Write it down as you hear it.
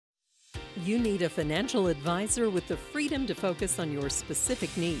You need a financial advisor with the freedom to focus on your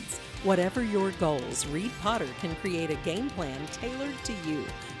specific needs. Whatever your goals, Reed Potter can create a game plan tailored to you.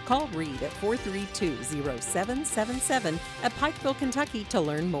 Call Reed at 432-0777 at Pikeville, Kentucky to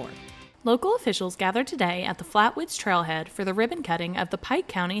learn more. Local officials gathered today at the Flatwoods Trailhead for the ribbon cutting of the Pike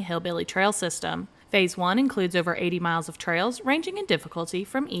County Hillbilly Trail system. Phase 1 includes over 80 miles of trails ranging in difficulty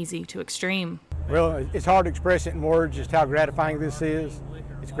from easy to extreme. Well, it's hard to express it in words just how gratifying this is.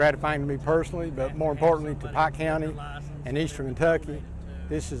 It's gratifying to me personally, but more importantly to Pike County and Eastern Kentucky.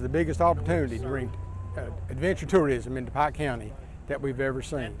 This is the biggest opportunity to bring adventure tourism into Pike County that we've ever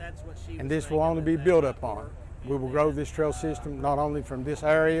seen. And this will only be built upon. We will grow this trail system not only from this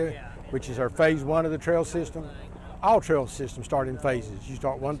area, which is our phase 1 of the trail system. All trail systems start in phases. You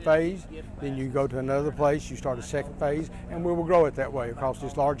start one phase, then you go to another place, you start a second phase, and we will grow it that way across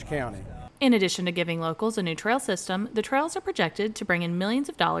this large county. In addition to giving locals a new trail system, the trails are projected to bring in millions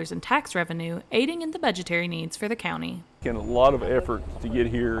of dollars in tax revenue, aiding in the budgetary needs for the county. A lot of effort to get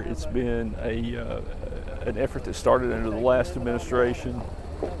here. It's been an effort that started under the last administration,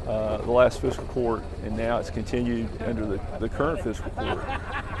 the last fiscal court, and now it's continued under the current fiscal court.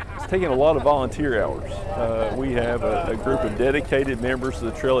 It's taken a lot of volunteer hours. We have a group of dedicated members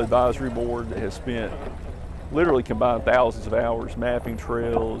of the Trail Advisory Board that has spent literally combined thousands of hours mapping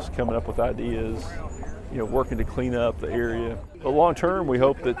trails, coming up with ideas, working to clean up the area. But long term, we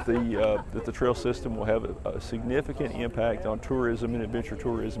hope that the trail system will have a significant impact on tourism and adventure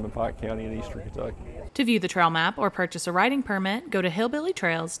tourism in Pike County and Eastern Kentucky. To view the trail map or purchase a riding permit, go to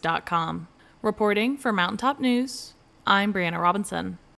hillbillytrails.com. Reporting for Mountaintop News, I'm Brianna Robinson.